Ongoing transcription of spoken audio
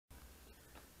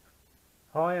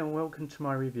Hi and welcome to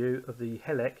my review of the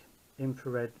Helect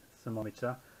infrared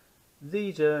thermometer.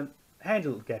 These are handy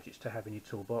little gadgets to have in your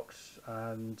toolbox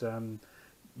and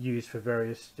used for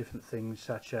various different things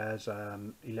such as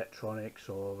electronics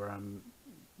or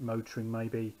motoring,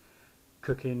 maybe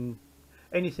cooking,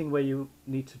 anything where you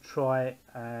need to try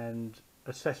and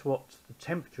assess what the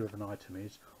temperature of an item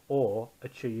is or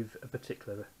achieve a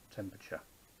particular temperature.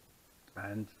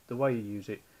 And the way you use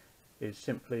it is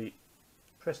simply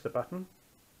press the button.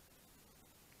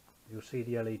 You'll see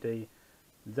the LED.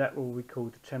 That will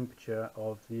record the temperature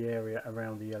of the area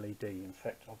around the LED. In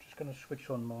fact, I'm just going to switch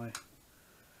on my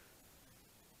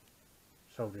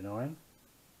soldering iron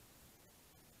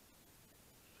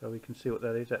so we can see what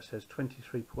that is. That says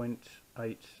 23.8,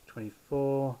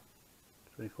 24,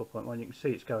 24.1. You can see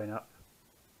it's going up.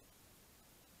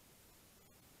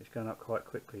 It's going up quite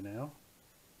quickly now.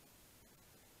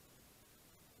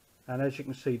 And as you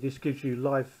can see, this gives you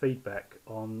live feedback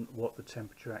on what the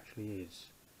temperature actually is.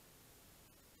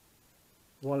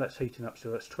 While that's heating up,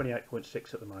 so that's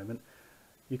 28.6 at the moment,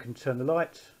 you can turn the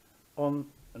light on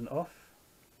and off.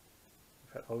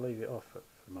 In fact, I'll leave it off for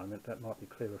a moment, that might be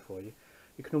clearer for you.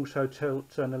 You can also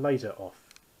turn the laser off.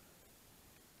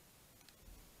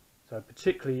 So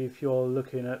particularly if you're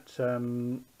looking at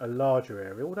a larger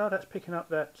area, although that's picking up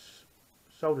that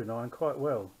soldering iron quite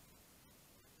well,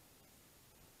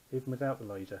 even without the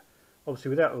laser. Obviously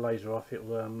without the laser off, it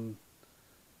will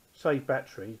save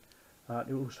battery. It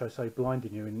will also save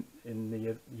blinding you in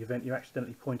the event you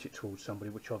accidentally point it towards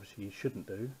somebody, which obviously you shouldn't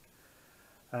do.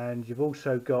 And you've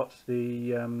also got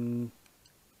the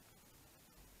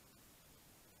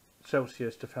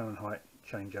Celsius to Fahrenheit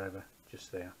changeover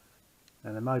just there.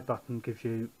 And the mode button gives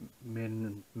you min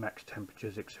and max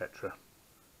temperatures, etc.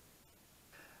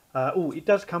 Oh, it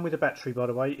does come with a battery, by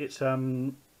the way. It's a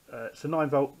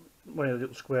 9-volt, one of the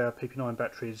little square PP9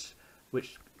 batteries,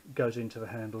 which goes into the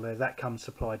handle there. That comes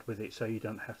supplied with it, so you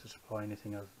don't have to supply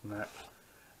anything other than that.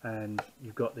 And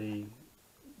you've got the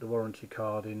warranty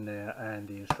card in there and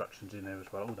the instructions in there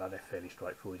as well, although they're fairly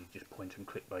straightforward. You just point and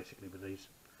click basically with these.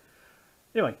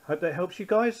 Anyway, hope that helps you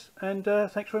guys, and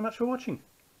thanks very much for watching.